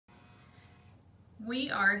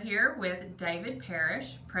We are here with David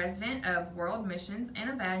Parish, President of World Missions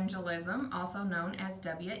and Evangelism, also known as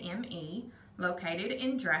WME, located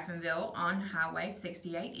in Draffinville on Highway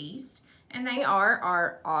 68 East. And they are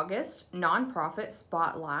our August Nonprofit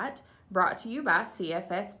Spotlight, brought to you by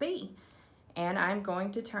CFSB. And I'm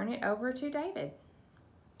going to turn it over to David.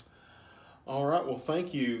 All right, well,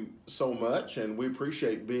 thank you so much, and we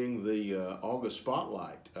appreciate being the August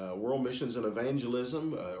Spotlight. World Missions and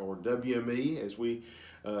Evangelism, or WME, as we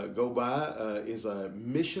go by, is a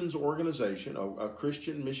missions organization, a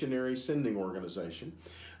Christian missionary sending organization.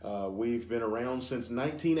 We've been around since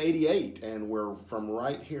 1988, and we're from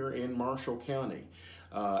right here in Marshall County.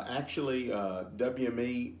 WME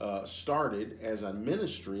started as a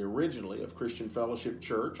ministry originally of Christian Fellowship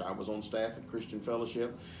Church. I was on staff at Christian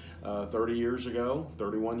Fellowship 31 years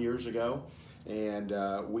ago, and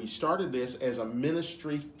we started this as a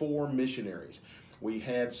ministry for missionaries. We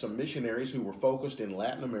had some missionaries who were focused in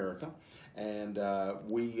Latin America, and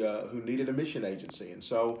who needed a mission agency. And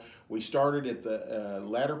so we started at the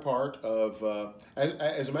latter part of,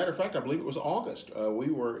 as a matter of fact, I believe it was August.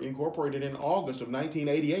 We were incorporated in August of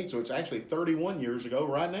 1988, so it's actually 31 years ago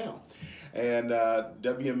right now. And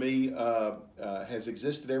WME has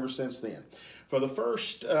existed ever since then. For the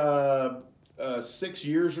first 6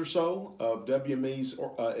 years or so of WME's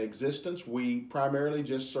existence, we primarily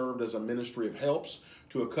just served as a ministry of helps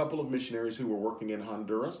to a couple of missionaries who were working in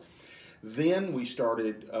Honduras. Then we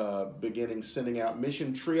started sending out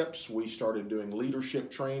mission trips. We started doing leadership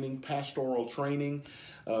training, pastoral training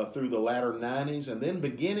through the latter 90s. And then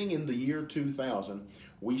beginning in the year 2000,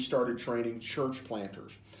 we started training church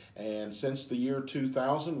planters. And since the year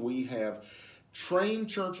 2000, we have trained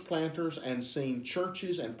church planters and seen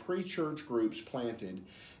churches and pre-church groups planted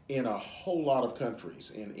in a whole lot of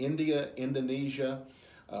countries. In India, Indonesia,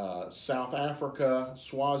 South Africa,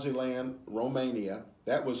 Swaziland, Romania.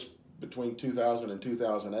 That was between 2000 and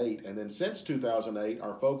 2008. And then since 2008,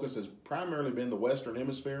 our focus has primarily been the Western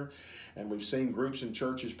Hemisphere. And we've seen groups and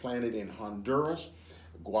churches planted in Honduras,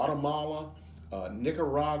 Guatemala,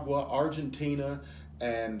 Nicaragua, Argentina,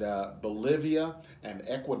 and Bolivia and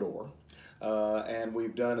Ecuador. And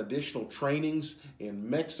we've done additional trainings in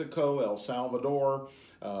Mexico, El Salvador,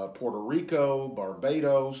 Puerto Rico,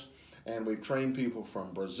 Barbados, and we've trained people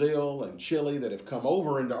from Brazil and Chile that have come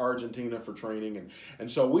over into Argentina for training. And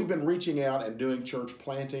so we've been reaching out and doing church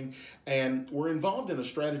planting, and we're involved in a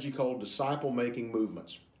strategy called disciple-making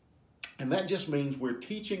movements. And that just means we're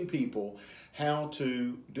teaching people how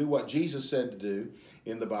to do what Jesus said to do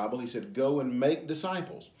in the Bible. He said, go and make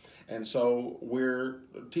disciples. And so we're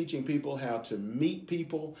teaching people how to meet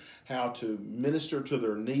people, how to minister to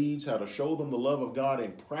their needs, how to show them the love of God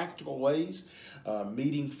in practical ways,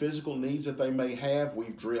 meeting physical needs that they may have.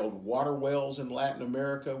 We've drilled water wells in Latin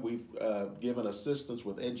America. We've given assistance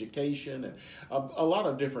with education and a lot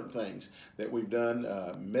of different things that we've done,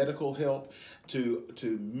 medical help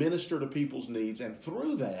to minister to people's needs, and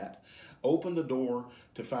through that, open the door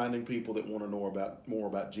to finding people that want to know more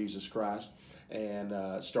about Jesus Christ,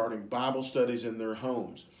 and starting Bible studies in their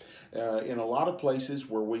homes. In a lot of places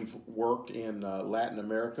where we've worked in Latin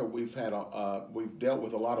America, we've dealt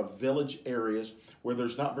with a lot of village areas where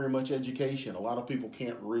there's not very much education. A lot of people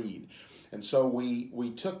can't read. And so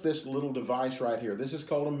we took this little device right here. This is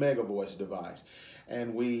called a Mega Voice device.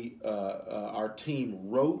 And our team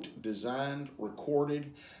wrote, designed,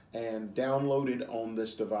 recorded, and downloaded on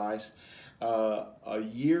this device a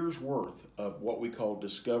year's worth of what we call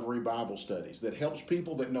Discovery Bible Studies that helps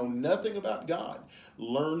people that know nothing about God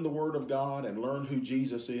learn the Word of God and learn who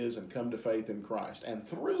Jesus is and come to faith in Christ. And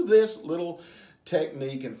through this little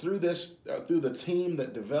technique and through the team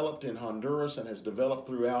that developed in Honduras and has developed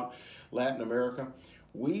throughout Latin America,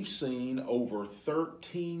 we've seen over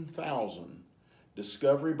 13,000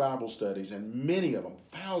 Discovery Bible Studies, and many of them,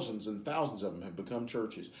 thousands and thousands of them, have become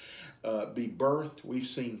churches, be birthed. We've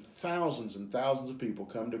seen thousands and thousands of people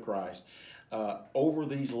come to Christ over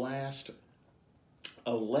these last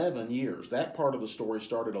 11 years. That part of the story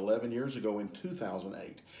started 11 years ago in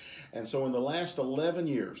 2008. And so in the last 11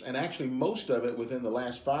 years, and actually most of it within the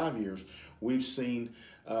last 5 years, we've seen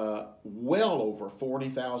well over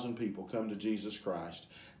 40,000 people come to Jesus Christ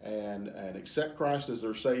and accept Christ as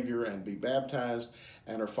their Savior and be baptized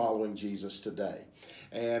and are following Jesus today.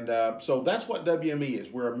 And so that's what WME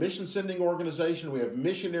is. We're a mission-sending organization. We have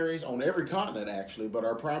missionaries on every continent, actually, but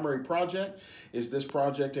our primary project is this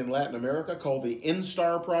project in Latin America called the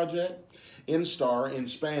Instar Project. Instar in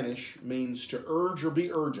Spanish means to urge or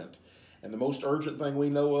be urgent. And the most urgent thing we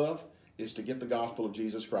know of is to get the gospel of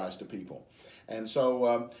Jesus Christ to people. And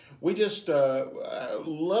so we just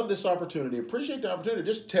love this opportunity, appreciate the opportunity to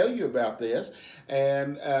just tell you about this.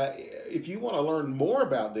 And if you want to learn more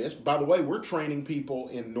about this, by the way, we're training people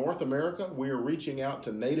in North America. We are reaching out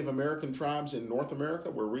to Native American tribes in North America.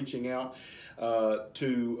 We're reaching out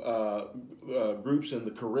to groups in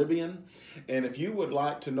the Caribbean. And if you would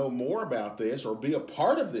like to know more about this or be a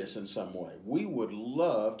part of this in some way, we would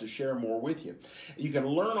love to share more with you. You can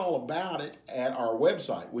learn all about it at our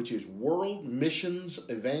website, which is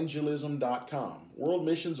worldmissionsevangelism.com.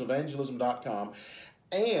 worldmissionsevangelism.com.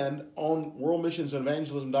 And on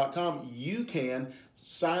worldmissionsevangelism.com, you can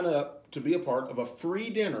sign up to be a part of a free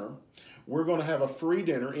dinner. We're going to have a free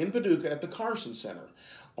dinner in Paducah at the Carson Center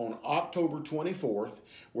on October 24th,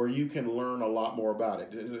 where you can learn a lot more about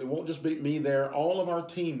it. It won't just be me there. All of our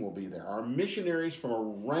team will be there. Our missionaries from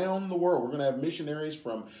around the world. We're going to have missionaries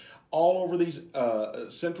from all over these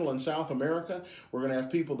Central and South America. We're going to have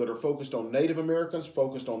people that are focused on Native Americans,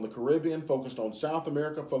 focused on the Caribbean, focused on South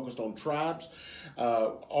America, focused on tribes.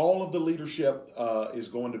 All of the leadership is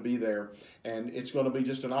going to be there, and it's going to be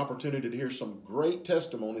just an opportunity to hear some great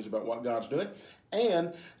testimonies about what God's doing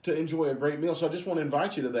and to enjoy a great meal. So I just want to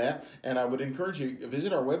invite you to that, and I would encourage you to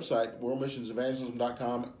visit our website,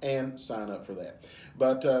 worldmissionsevangelism.com, and sign up for that.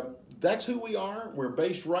 But that's who we are. We're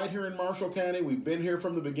based right here in Marshall County. We've been here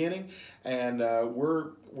from the beginning, and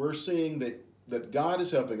we're seeing that God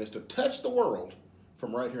is helping us to touch the world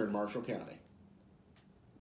from right here in Marshall County.